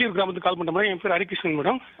மாவட்டம் வேலியூர் கிராமத்துக்கு கால் பண்ணுறேன் மேடம். என் பேர் Harikrishnan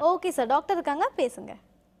madam. Okay sir, doctor இருக்காங்க, பேசுங்க.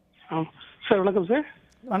 சார் வணக்கம் சார்.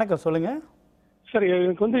 வணக்கம், சொல்லுங்கள் சார்.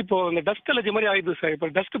 எனக்கு வந்து இப்போ இந்த டஸ்ட் அலர்ஜி மாதிரி ஆயிடுது சார். இப்போ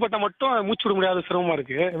டஸ்ட் பட்டால் மட்டும் மூச்சு விட முடியாத சிரமமாக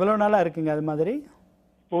இருக்கு. எவ்வளோ நாளாக இருக்குங்க அது மாதிரி?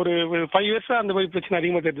 ஒரு 5 இயர்ஸாக அந்த மாதிரி பிரச்சனை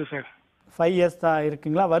அதிகமாக தெரியுது சார். 5 இயர்ஸ் தான்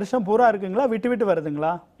இருக்குங்களா? வருஷம் பூரா இருக்குங்களா, விட்டு விட்டு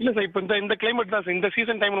வருதுங்களா? இல்லை சார், இப்போ இந்த கிளைமேட் தான் சார். இந்த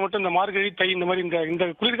சீசன் டைம்ல மட்டும் இந்த மார்கழி தை இந்த மாதிரி இந்த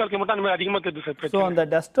குளிர்காலத்தில் மட்டும் அந்த மாதிரி அதிகமாக தெரியுது சார். ஸோ அந்த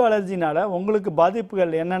டஸ்ட் அலர்ஜினால உங்களுக்கு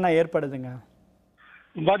பாதிப்புகள் என்னென்ன ஏற்படுதுங்க?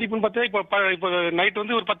 பாதிப்புன்னு பார்த்தா இப்போ நைட்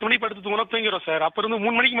வந்து ஒரு 10 மணிக்கு படுத்து தூங்கினா தூங்கிடும் சார். அப்புறம் வந்து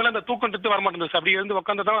 3 மணிக்கு மேலே அந்த தூக்கம்ன்றது வர மாட்டேங்குது சார். அப்படி இருந்து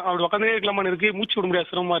உட்காந்து தான் அப்படி உட்காந்தே இருக்கலாமான்னு இருக்கு. மூச்சு விட முடியாத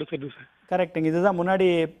சிரமமாக இருக்குது சார். கரெக்டுங்க, இதுதான் முன்னாடி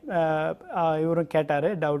இவரும் கேட்டார்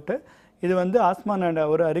டவுட்டு. இது வந்து ஆஸ்மானோட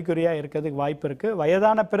ஒரு அறிகுறியாக இருக்கிறதுக்கு வாய்ப்பு இருக்குது.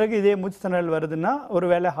 வயதான பிறகு இதே மூச்சு திணறல் வருதுன்னா ஒரு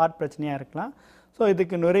வேளை ஹார்ட் பிரச்சனையாக இருக்கலாம். ஸோ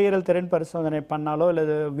இதுக்கு நுரையீரல் திறன் பரிசோதனை பண்ணாலோ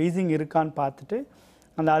அல்லது வீசிங் இருக்கான்னு பார்த்துட்டு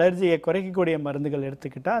அந்த அலர்ஜியை குறைக்கக்கூடிய மருந்துகள்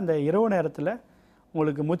எடுத்துக்கிட்டால் அந்த இரவு நேரத்தில்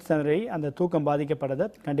உங்களுக்கு மூச்சு திணறி அந்த தூக்கம் பாதிக்கப்படுறதை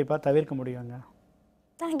கண்டிப்பாக தவிர்க்க முடியுங்க.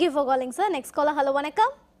 Thank you for calling sir. Next caller. Hello,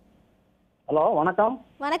 வணக்கம். ஹலோ, வணக்கம்.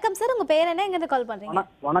 வணக்கம் சார், உங்க பேர் என்ன, எங்கேருந்து கால் பண்றீங்க?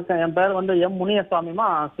 வணக்கம், என் பேர் வந்து எம் முனியசாமிமா,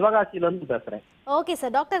 சிவகாசியிலேருந்து பேசுகிறேன். ஓகே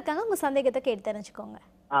சார், டாக்டர் இருக்காங்க, உங்க சந்தேகத்தை கேட்டு தெரிஞ்சுக்கோங்க.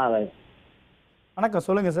 ரைட். வணக்கம்,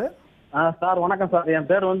 சொல்லுங்கள் சார். சார் வணக்கம் சார். என்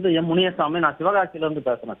பேர் வந்து எம் முனியசாமி, நான் சிவகாசியிலேருந்து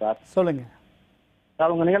பேசுகிறேன் சார். சொல்லுங்கள்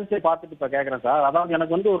சார். உங்கள் நிகழ்ச்சியை பார்த்துட்டு இப்போ கேட்குறேன் சார். அதாவது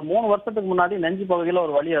எனக்கு வந்து ஒரு 3 வருஷத்துக்கு முன்னாடி நெஞ்சு பகுதியில்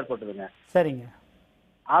ஒரு வலி ஏற்பட்டுதுங்க. சரிங்க.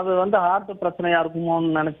 அது வந்து ஹார்ட் பிரச்சனையா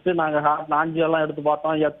இருக்குமோன்னு நினைச்சிட்டு நாங்க ஹார்ட் ஆஞ்சியெல்லாம் எடுத்து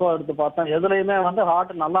பார்த்தோம், எக்கோ எடுத்து பார்த்தோம், எதுலையுமே வந்து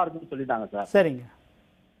ஹார்ட் நல்லா இருக்குன்னு சொல்லிட்டாங்க சார். சரிங்க.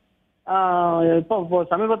 இப்போ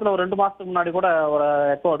சமீபத்தில் ஒரு 2 மாசத்துக்கு முன்னாடி கூட ஒரு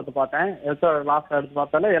எக்கோ எடுத்து பார்த்தேன். எக்கோ லாஸ்ட் எடுத்து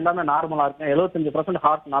பார்த்தாலே எல்லாமே நார்மலா இருக்கு. 75%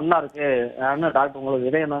 ஹார்ட் நல்லா இருக்கு. டாக்டர் உங்களுக்கு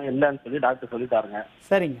இதய நோய் இல்லைன்னு சொல்லி டாக்டர் சொல்லிட்டாருங்க.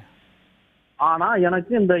 சரிங்க. ஆனா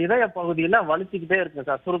எனக்கு இந்த இதய பகுதியில வலிச்சுக்கிட்டே இருக்கு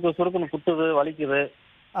சார். சுருக்குன்னு குத்துது, வலிக்குது,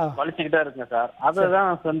 வலிச்சுக்கிட்டே இருக்குங்க சார்.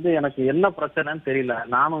 அதுதான் வந்து எனக்கு என்ன பிரச்சனைன்னு தெரியல.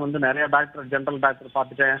 நானும் வந்து நிறைய டாக்டர், ஜெனரல் டாக்டர்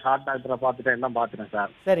பார்த்துட்டேன், ஹார்ட் டாக்டரை பார்த்துட்டேன், எல்லாம் பார்த்துட்டேன்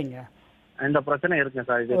சார். சரிங்க. இந்த பிரச்சனை இருக்குங்க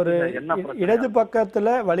சார். இது ஒரு என்ன இடது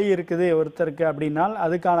பக்கத்தில் வலி இருக்குது ஒருத்தருக்கு அப்படின்னா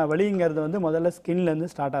அதுக்கான வலிங்கிறது வந்து முதல்ல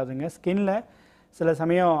ஸ்கின்லேருந்து ஸ்டார்ட் ஆகுதுங்க. ஸ்கின்ல சில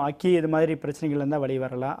சமயம் அக்கி இது மாதிரி பிரச்சனைகள் இருந்தால் வலி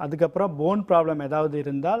வரலாம். அதுக்கப்புறம் போன் ப்ராப்ளம் ஏதாவது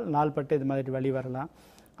இருந்தால் நாள்பட்டு இது மாதிரி வலி வரலாம்.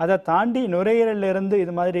 அதை தாண்டி நுரையீரலிருந்து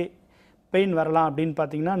இது மாதிரி பெயின் வரலாம் அப்படின்னு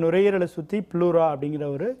பார்த்தீங்கன்னா, நுரையீரலை சுற்றி ப்ளூரா அப்படிங்கிற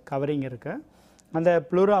ஒரு கவரிங் இருக்குது. அந்த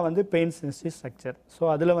ப்ளூரா வந்து பெயின் சென்சிட்டிவ் ஸ்ட்ரக்சர். ஸோ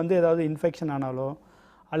அதில் வந்து ஏதாவது இன்ஃபெக்ஷன் ஆனாலோ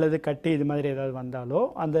அல்லது கட்டி இது மாதிரி ஏதாவது வந்தாலோ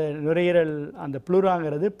அந்த நுரையீரல் அந்த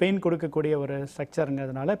ப்ளூராங்கிறது பெயின் கொடுக்கக்கூடிய ஒரு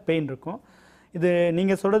ஸ்ட்ரக்சருங்கிறதுனால பெயின் இருக்கும். இது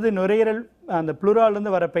நீங்கள் சொல்கிறது நுரையீரல் அந்த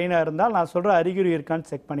ப்ளூராலேருந்து வர பெயினாக இருந்தால் நான் சொல்கிற அறிகுறி இருக்கான்னு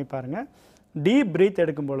செக் பண்ணி பாருங்கள். டீப் ப்ரீத்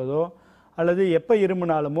எடுக்கும் பொழுதோ அல்லது எப்போ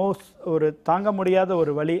இருமுனாலுமோ ஒரு தாங்க முடியாத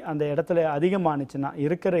ஒரு வலி அந்த இடத்துல அதிகமானுச்சுன்னா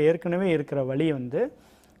ஏற்கனவே இருக்கிற வலி வந்து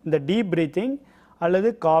இந்த டீப் ப்ரீத்திங் அல்லது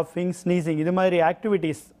காஃபிங், ஸ்னீசிங் இது மாதிரி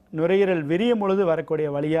ஆக்டிவிட்டீஸ் நுரையீரல் விரியும் பொழுது வரக்கூடிய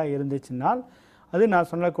வலியாக இருந்துச்சுன்னால் அது நான்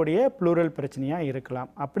சொல்லக்கூடிய ப்ளூரல் பிரச்சனையாக இருக்கலாம்.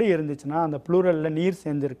 அப்படி இருந்துச்சுன்னா அந்த ப்ளூரலில் நீர்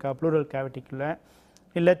சேர்ந்துருக்கா, ப்ளூரல் கேவிட்டிக்குள்ளே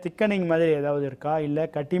இல்லை திக்கனிங் மாதிரி ஏதாவது இருக்கா, இல்லை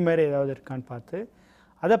கட்டி மாதிரி ஏதாவது இருக்கான்னு பார்த்து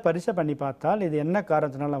அதை பரிசை பண்ணி பார்த்தால் இது என்ன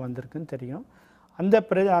காரணத்தினால வந்திருக்குன்னு தெரியும்.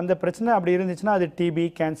 அந்த பிரச்சனை அப்படி இருந்துச்சுன்னா அது டிபி,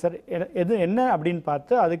 கேன்சர் எது என்ன அப்படின்னு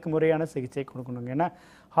பார்த்து அதுக்கு முறையான சிகிச்சை கொடுக்கணுங்க. ஏன்னா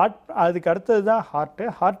அதுக்கு அடுத்தது தான்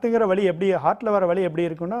ஹார்ட்டுங்கிற வலி எப்படி ஹார்ட்டில் வர வலி எப்படி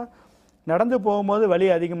இருக்குன்னா நடந்து போகும்போது வலி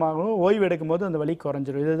அதிகமாகும், ஓய்வு எடுக்கும்போது அந்த வலி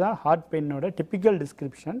குறைஞ்சிரும். இதுதான் ஹார்ட் பெயினோட டிப்பிக்கல்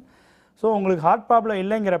டிஸ்கிரிப்ஷன். ஸோ உங்களுக்கு ஹார்ட் ப்ராப்ளம்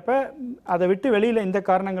இல்லைங்கிறப்ப அதை விட்டு வெளியில் இந்த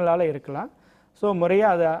காரணங்களால் இருக்கலாம். ஸோ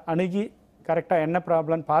முறையாக அதை அணுகி கரெக்டாக என்ன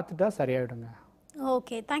ப்ராப்ளம்னு பார்த்துட்டா சரியாயிடுங்க.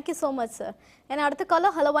 Okay, thank you so much sir. ஏன்னா அடுத்த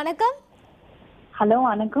காலர். ஹலோ வணக்கம். ஹலோ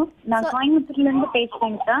வணக்கம், நான் கோயம்புத்தூர்லேருந்து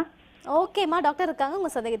பேசுகிறேங்க சார். ஓகேம்மா, டாக்டர் இருக்காங்க,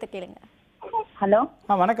 உங்கள் சந்தேகத்தை கேளுங்க. ஹலோ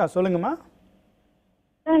வணக்கம், சொல்லுங்கம்மா.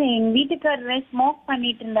 சார், எங்கள் வீட்டுக்காரர் ஸ்மோக்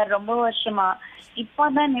பண்ணிட்டு இருந்தார் ரொம்ப வருஷமா.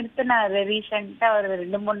 இப்போதான் நிறுத்தினாரு, ரீசெண்டா ஒரு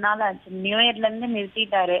 2-3 நாள் ஆச்சு. நியூ இயர்லேருந்து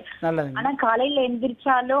நிறுத்திட்டாரு. ஆனா காலையில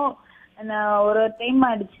எந்திரிச்சாலும் ஒரு டைம்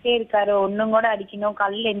அடிச்சுட்டே இருக்காரு. ஒன்னும் கூட அடிக்கணும்,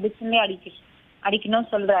 காலையில எந்திரிச்சுன்னே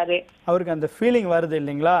அடிக்கணும் சொல்றாரு. அவருக்கு அந்த ஃபீலிங் வருது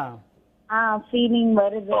இல்லைங்களா? ஃபீலிங்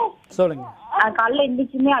வருது. சொல்லுங்க. காலையில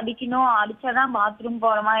எந்திரிச்சுன்னே அடிக்கணும், அடிச்சாதான் பாத்ரூம்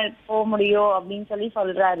போக முடியும் அப்படின்னு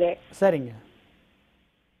சொல்றாரு. சரிங்க.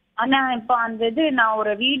 ஆனா இப்போ அந்த நான்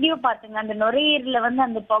ஒரு வீடியோ பாத்துங்க, அந்த நுரையீரல வந்து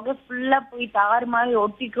அந்த புகை ஃபுல்லா போய் தாறு மாதிரி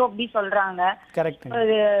ஒட்டிக்கும் அப்படி சொல்றாங்க.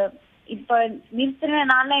 இப்ப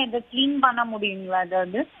நிறுத்தினால இதை கிளீன் பண்ண முடியுங்களா?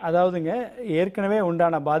 அதாவதுங்க, ஏற்கனவே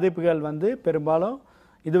உண்டான பாதிப்புகள் வந்து பெரும்பாலும்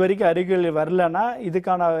இது வரைக்கும் அறிகுறிகள் வரலன்னா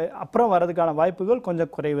இதுக்கான அப்புறம் வர்றதுக்கான வாய்ப்புகள்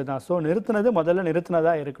கொஞ்சம் குறைவு தான். ஸோ முதல்ல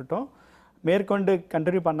நிறுத்தினதாக இருக்கட்டும், மேற்கொண்டு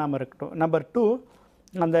கண்டினியூ பண்ணாமல் இருக்கட்டும். நம்பர் 2,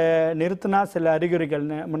 அந்த நிறுத்தினா சில அறிகுறிகள்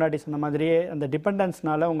முன்னாடி சொன்ன மாதிரியே அந்த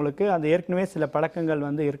டிபெண்டன்ஸ்னால உங்களுக்கு அந்த ஏற்கனவே சில பழக்கங்கள்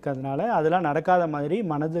வந்து இருக்கிறதுனால அதெல்லாம் நடக்காத மாதிரி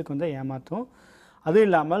மனதுக்கு வந்து ஏமாற்றும். அதுவும்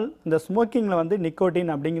இல்லாமல் இந்த ஸ்மோக்கிங்கில் வந்து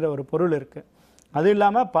நிக்கோட்டின் அப்படிங்கிற ஒரு பொருள் இருக்குது. அதுவும்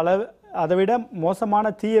இல்லாமல் அதை விட மோசமான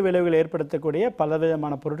தீய விளைவுகள் ஏற்படுத்தக்கூடிய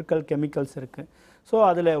பலவிதமான பொருட்கள், கெமிக்கல்ஸ் இருக்குது. ஸோ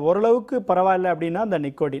அதில் ஓரளவுக்கு பரவாயில்ல அப்படின்னா அந்த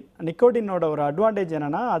நிக்கோட்டினோட ஒரு அட்வான்டேஜ்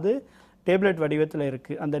என்னென்னா அது டேப்லெட் வடிவத்தில்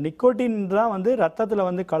இருக்குது. அந்த நிக்கோட்டின் தான் வந்து ரத்தத்தில்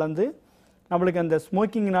வந்து கலந்து நம்மளுக்கு அந்த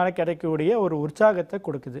ஸ்மோக்கிங்னால் கிடைக்கக்கூடிய ஒரு உற்சாகத்தை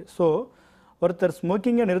கொடுக்குது. ஸோ ஒருத்தர்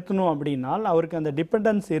ஸ்மோக்கிங்கை நிறுத்தணும் அப்படின்னால் அவருக்கு அந்த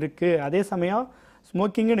டிபெண்டன்ஸ் இருக்குது, அதே சமயம்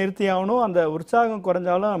ஸ்மோக்கிங்கை நிறுத்தி ஆகணும், அந்த உற்சாகம்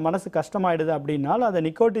குறைஞ்சாலும் மனசு கஷ்டமாயிடுது அப்படின்னால் அந்த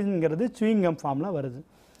நிக்கோட்டின்ங்கிறது சூயிங்கம் ஃபார்மில் வருது.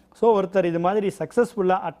 ஸோ ஒருத்தர் இது மாதிரி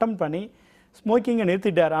சக்ஸஸ்ஃபுல்லாக அட்டம் பண்ணி ஸ்மோக்கிங்கை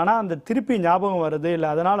நிறுத்திட்டார், ஆனால் அந்த திருப்பி ஞாபகம் வருது இல்லை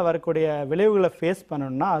அதனால் வரக்கூடிய விளைவுகளை ஃபேஸ்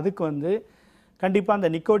பண்ணணும்னா அதுக்கு வந்து கண்டிப்பாக அந்த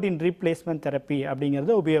நிக்கோட்டின் ரீப்ளேஸ்மெண்ட் தெரப்பி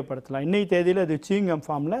அப்படிங்கிறத உபயோகப்படுத்தலாம். இன்றைய தேதியில் அது சூயிங்கம்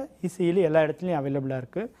ஃபார்மில் ஈஸிலி எல்லா இடத்துலையும் அவைலபிளாக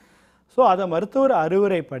இருக்குது. ஸோ அதை மருத்துவர்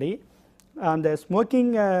அறிவுரைப்படி அந்த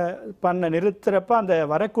ஸ்மோக்கிங் நிறுத்துகிறப்ப அந்த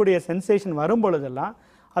வரக்கூடிய சென்சேஷன் வரும் பொழுதெல்லாம்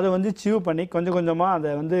அதை வந்து சியூ பண்ணி கொஞ்சம் கொஞ்சமாக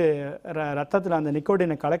அதை வந்து ரத்தத்தில் அந்த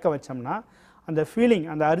நிக்கோட்டினை கலக்க வச்சோம்னா அந்த ஃபீலிங்,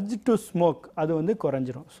 அந்த அர்ஜ் டு ஸ்மோக் அது வந்து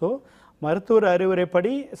குறைஞ்சிரும். ஸோ மருத்துவர்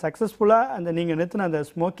அறிவுரைப்படி சக்ஸஸ்ஃபுல்லாக அந்த நீங்கள் நிறுத்தின அந்த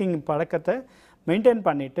ஸ்மோக்கிங் பழக்கத்தை மெயின்டைன்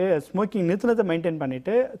பண்ணிவிட்டு, ஸ்மோக்கிங் நிறுத்தினத்தை மெயின்டைன்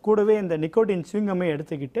பண்ணிவிட்டு கூடவே இந்த நிக்கோட்டின் சூங்கமே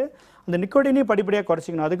எடுத்துக்கிட்டு அந்த நிக்கோட்டினையும் படிப்படியாக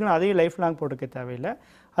குறைச்சிக்கணும். அதுக்குன்னு அதையும் லைஃப் லாங் போட்டுக்க தேவையில்லை.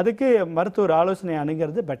 அதுக்கு மருத்துவர் ஆலோசனை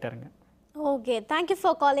அணுகிறது பெட்டருங்க. Okay, thank you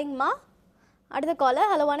for காலிங்மா. அடுத்த காலர்.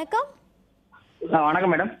 ஹலோ வணக்கம்.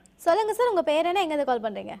 வணக்கம் மேடம். சொல்லுங்கள் சார், உங்கள் பேர் என்ன, எங்கேருந்து கால்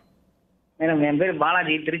பண்ணுறீங்க? மேடம் என் பேர்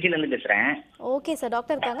பாலாஜி, திருச்சியிலேருந்து பேசுகிறேன். ஓகே சார்,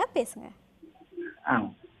 டாக்டர் இருக்காங்க, பேசுங்க.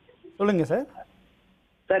 சொல்லுங்கள் சார்.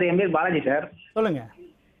 சார் என் பேர் பாலாஜி சார். சொல்லுங்கள்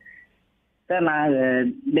சார். நான்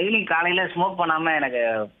டெய்லி காலையில் ஸ்மோக் பண்ணாமல் எனக்கு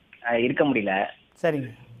இருக்க முடியல. சரிங்க.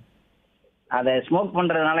 அதை ஸ்மோக்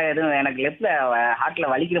பண்ணுறதுனால எதுவும் எனக்கு லெஃப்டில்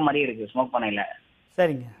ஹார்ட்டில் வலிக்கிற மாதிரியே இருக்குது ஸ்மோக் பண்ணையில்.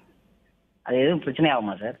 சரிங்க. அது எதுவும் பிரச்சனை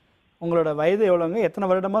ஆகுமா சார்? உங்களோட வயது எவ்வளோங்க? எத்தனை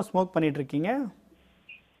வருடமாக ஸ்மோக் பண்ணிட்டு இருக்கீங்க?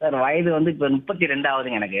 சார் வயது வந்து இப்போ 32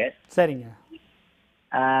 ஆகுதுங்க எனக்கு. சரிங்க.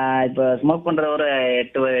 இப்போ ஸ்மோக் பண்ணுற ஒரு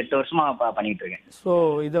 8 வருஷமாக பண்ணிகிட்டு இருக்கேன். ஸோ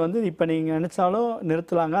இதை வந்து இப்போ நீங்கள் நினச்சாலும்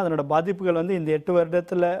நிறுத்தலாங்க. அதனோட பாதிப்புகள் வந்து இந்த 8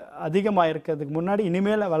 வருடத்தில் அதிகமாக இருக்கிறதுக்கு முன்னாடி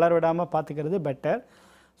இனிமேல் வளர விடாமல் பார்த்துக்கிறது பெட்டர்.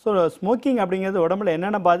 ஸோ ஸ்மோக்கிங் அப்படிங்கிறது உடம்புல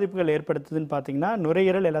என்னென்ன பாதிப்புகள் ஏற்படுத்துதுன்னு பார்த்தீங்கன்னா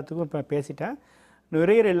நுரையீரல் எல்லாத்துக்கும் இப்போ பேசிட்டேன்.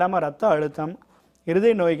 நுரையீரல் இல்லாமல் ரத்த அழுத்தம்,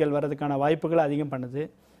 இருதய நோய்கள் வர்றதுக்கான வாய்ப்புகளை அதிகம் பண்ணுது.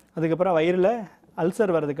 அதுக்கப்புறம் வயிறில்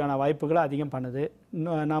அல்சர் வர்றதுக்கான வாய்ப்புகளை அதிகம் பண்ணுது.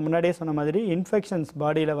 நான் முன்னாடியே சொன்ன மாதிரி இன்ஃபெக்ஷன்ஸ்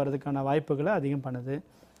பாடியில் வர்றதுக்கான வாய்ப்புகளை அதிகம் பண்ணுது.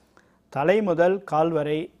 தலை முதல் கால்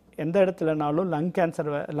வரை எந்த இடத்துலனாலும் லங்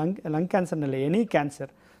கேன்சர் இல்லை, எனி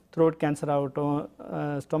கேன்சர், த்ரோட் கேன்சர் ஆகட்டும்,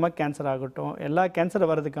 ஸ்டொமக் கேன்சர் ஆகட்டும், எல்லா கேன்சர்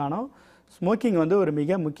வர்றதுக்கான ஸ்மோக்கிங் வந்து ஒரு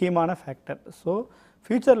மிக முக்கியமான ஃபேக்டர். ஸோ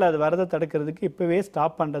ஃப்யூச்சரில் அது வரதை தடுக்கிறதுக்கு இப்போவே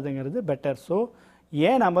ஸ்டாப் பண்ணுறதுங்கிறது பெட்டர். ஸோ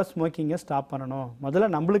ஏன் நம்ம ஸ்மோக்கிங்கை ஸ்டாப் பண்ணணும், முதல்ல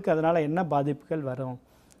நம்மளுக்கு அதனால் என்ன பாதிப்புகள் வரும்,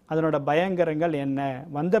 அதனோட பயங்கரங்கள் என்ன,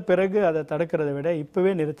 வந்த பிறகு அதை தடுக்கிறத விட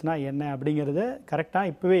இப்போவே நிறுத்தினா என்ன அப்படிங்கிறத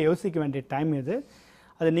கரெக்டாக இப்போவே யோசிக்க வேண்டிய டைம் இது.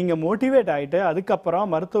 அது நீங்கள் மோட்டிவேட் ஆகிட்டு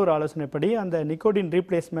அதுக்கப்புறம் மருத்துவர் ஆலோசனைப்படி அந்த நிக்கோட்டின்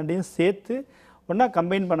ரீப்ளேஸ்மெண்ட்டையும் சேர்த்து ஒன்றா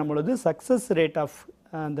கம்பைன் பண்ணும் பொழுது சக்ஸஸ் ரேட் ஆஃப்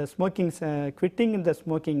அந்த குவிட்டிங் இந்த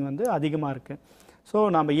ஸ்மோக்கிங் வந்து அதிகமாக இருக்குது. ஸோ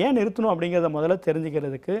நம்ம ஏன் நிறுத்தணும் அப்படிங்கிறத முதல்ல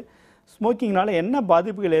தெரிஞ்சுக்கிறதுக்கு ஸ்மோக்கிங்னால என்ன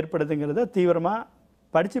பாதிப்புகள் ஏற்படுதுங்கிறத தீவிரமாக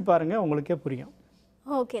படித்து பாருங்கள், உங்களுக்கே புரியும்.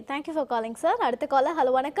 Okay, thank you for calling sir. அடுத்த காலர்.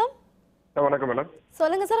 ஹலோ, வணக்கம். வணக்கம் மேடம்.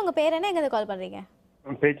 சொல்லுங்கள் சார், உங்கள் பேர் என்ன, எங்கேருந்து கால் பண்ணுறீங்க?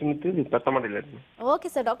 பேச்சுமுத்து பத்தமாடியில் இருக்கு. ஓகே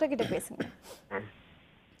சார், டாக்டர் கிட்ட பேசுங்க.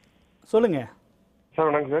 சொல்லுங்கள் சார்.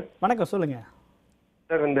 வணக்கம் சார். வணக்கம், சொல்லுங்கள்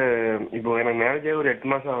சார். இந்த இப்போ எனக்கு மேரேஜ் ஆகி ஒரு 8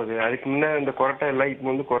 மாதம் ஆகுது. அதுக்கு முன்னே இந்த கொரட்டை எல்லாம் இப்போ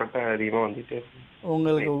வந்து கொரட்டை அதிகமாக வந்துட்டு.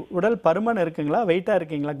 உங்களுக்கு உடல் பருமன் இருக்குங்களா, வெயிட்டாக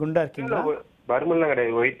இருக்கீங்களா, குண்டாக இருக்கீங்களா? பருமன்லாம்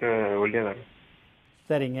கிடையாது, வெயிட் ஒல்லியாக தான்.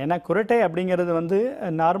 சரிங்க. ஏன்னா குரட்டை அப்படிங்கிறது வந்து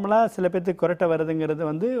நார்மலாக சில பேர்த்துக்கு குரட்டை வருதுங்கிறது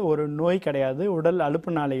வந்து ஒரு நோய் கிடையாது. உடல்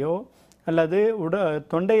அலுப்புனாலேயோ அல்லது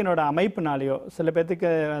தொண்டையினோட அமைப்புனாலேயோ சில பேர்த்துக்கு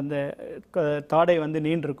அந்த தாடை வந்து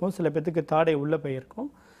நீண்டிருக்கும், சில பேர்த்துக்கு தாடை உள்ளே போயிருக்கும்,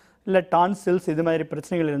 இல்லை டான்சில்ஸ் இது மாதிரி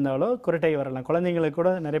பிரச்சனைகள் இருந்தாலோ குரட்டை வரலாம். குழந்தைங்களுக்கு கூட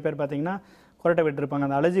நிறைய பேர் பார்த்திங்கன்னா குரட்டை விட்டுருப்பாங்க.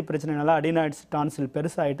 அந்த அலர்ஜி பிரச்சனைனால அடினாய்ட்ஸ் டான்சில்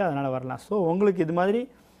பெருசாகிட்டு அதனால் வரலாம். ஸோ உங்களுக்கு இது மாதிரி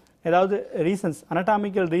ஏதாவது ரீசன்ஸ்,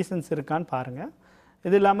 அனட்டாமிக்கல் ரீசன்ஸ் இருக்கான்னு பாருங்கள்.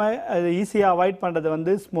 இது இல்லாமல் அது ஈஸியாக அவாய்ட் பண்ணுறது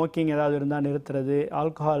வந்து ஸ்மோக்கிங் ஏதாவது இருந்தால் நிறுத்துறது,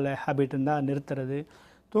 ஆல்கஹால் ஹேபிட் இருந்தால் நிறுத்துறது,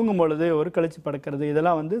 தூங்கும் பொழுது ஒரு கழிச்சு படுக்கிறது,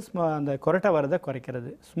 இதெல்லாம் வந்து அந்த குரட்டை வரதை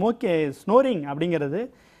குறைக்கிறது. ஸ்னோரிங் அப்படிங்கிறது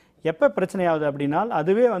எப்போ பிரச்சனையாகுது அப்படின்னா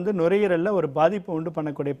அதுவே வந்து நுரையீரலில் ஒரு பாதிப்பு உண்டு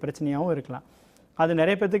பண்ணக்கூடிய பிரச்சனையாகவும் இருக்கலாம். அது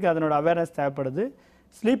நிறைய பேர்த்துக்கு அதனோட அவேர்னஸ் தேவைப்படுது.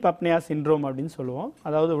 ஸ்லீப் அப்னியா சிண்ட்ரோம் அப்படின்னு சொல்லுவோம்.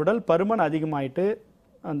 அதாவது உடல் பருமன் அதிகமாகிட்டு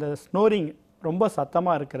அந்த ஸ்னோரிங் ரொம்ப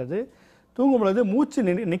சத்தமாக இருக்கிறது, தூங்கும் பொழுது மூச்சு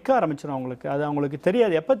நிற்க ஆரம்பிச்சிடும் அவங்களுக்கு. அது அவங்களுக்கு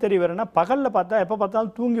தெரியாது. எப்போ தெரிய வரும்னா பகலில் பார்த்தா எப்போ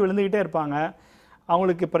பார்த்தாலும் தூங்கி விழுந்துக்கிட்டே இருப்பாங்க.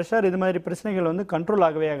 அவங்களுக்கு ப்ரெஷர் இது மாதிரி பிரச்சனைகள் வந்து கண்ட்ரோல்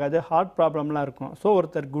ஆகவே ஆகாது, ஹார்ட் ப்ராப்ளம்லாம் இருக்கும். ஸோ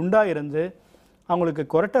ஒருத்தர் குண்டாக இருந்து அவங்களுக்கு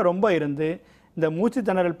குரட்டை ரொம்ப இருந்து இந்த மூச்சு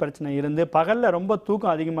திணறல் பிரச்சனை இருந்து பகலில் ரொம்ப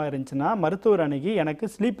தூக்கம் அதிகமாக இருந்துச்சுன்னா மருத்துவர் அணுகி எனக்கு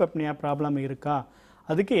ஸ்லீப் அப்னியா ப்ராப்ளம் இருக்கா,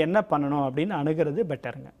 அதுக்கு என்ன பண்ணணும் அப்படின்னு அணுகிறது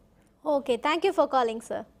பெட்டருங்க. Okay, thank you for calling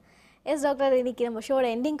sir. Yes doctor, இன்னைக்கு நம்ம ஷோட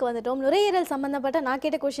எண்டிங்க்கு வந்துட்டோம். நுரையீரல் சம்மந்தப்பட்ட நான்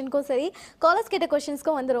கேட்ட கொஷினுக்கும் சரி, காலர்ஸ் கேட்ட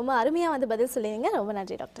கொஷின்ஸ்க்கும் வந்து ரொம்ப அருமையாக வந்து பதில் சொல்லிடுங்க. ரொம்ப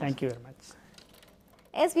நன்றி doctor. Thank you very much.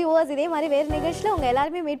 S viewers, இதே மாதிரி வேறு நிகழ்ச்சியில் உங்கள்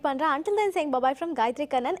எல்லாருமே மீட் பண்ணுறேன். Until then saying bye bye from Gayatri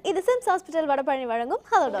Kannan. இது சிம்ஸ் ஹாஸ்பிட்டல் வடபழனி வழங்கும்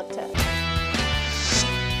ஹலோ டாக்டர்.